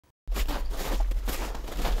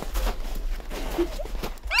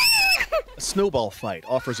A snowball fight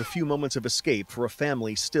offers a few moments of escape for a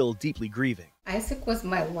family still deeply grieving. Isaac was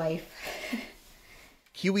my life.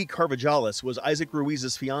 Kiwi Carvajales was Isaac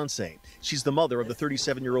Ruiz's fiancé. She's the mother of the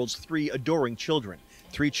 37-year-old's 3 adoring children.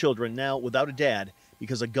 3 children now without a dad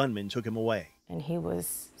because a gunman took him away. And he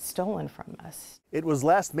was stolen from us. It was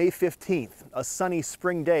last May 15th, a sunny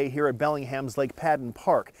spring day here at Bellingham's Lake Padden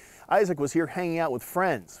Park. Isaac was here hanging out with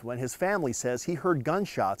friends when his family says he heard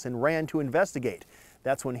gunshots and ran to investigate.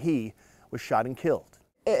 That's when he was shot and killed.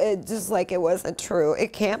 It just like it wasn't true.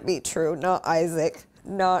 It can't be true. Not Isaac.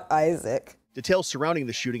 Not Isaac. Details surrounding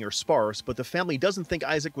the shooting are sparse, but the family doesn't think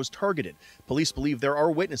Isaac was targeted. Police believe there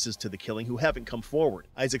are witnesses to the killing who haven't come forward.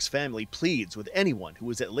 Isaac's family pleads with anyone who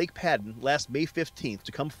was at Lake Padden last May 15th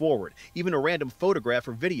to come forward. Even a random photograph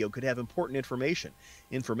or video could have important information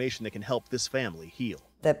that can help this family heal.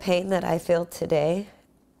 The pain that I feel today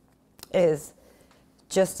is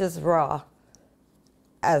just as raw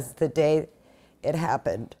as the day it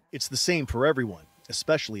happened. It's the same for everyone,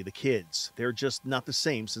 especially the kids. They're just not the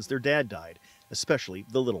same since their dad died, especially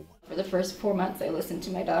the little one. For the first 4 months, I listened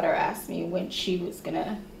to my daughter ask me when she was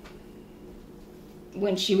gonna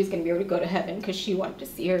be able to go to heaven because she wanted to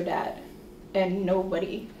see her dad. And no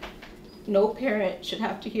parent should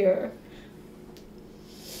have to hear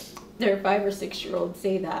their 5 or 6-year-old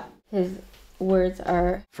say that. His words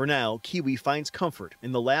are... For now, Kiwi finds comfort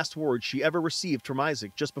in the last words she ever received from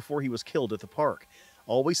Isaac just before he was killed at the park,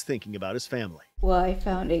 always thinking about his family. Well, I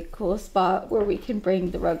found a cool spot where we can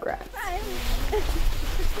bring the Rugrats.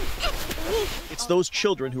 It's those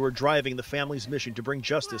children who are driving the family's mission to bring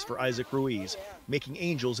justice for Isaac Ruiz, making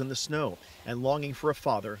angels in the snow, and longing for a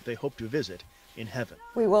father they hope to visit in heaven.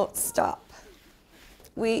 We won't stop.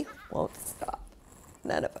 We won't stop.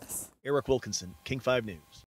 None of us. Eric Wilkinson, King 5 News.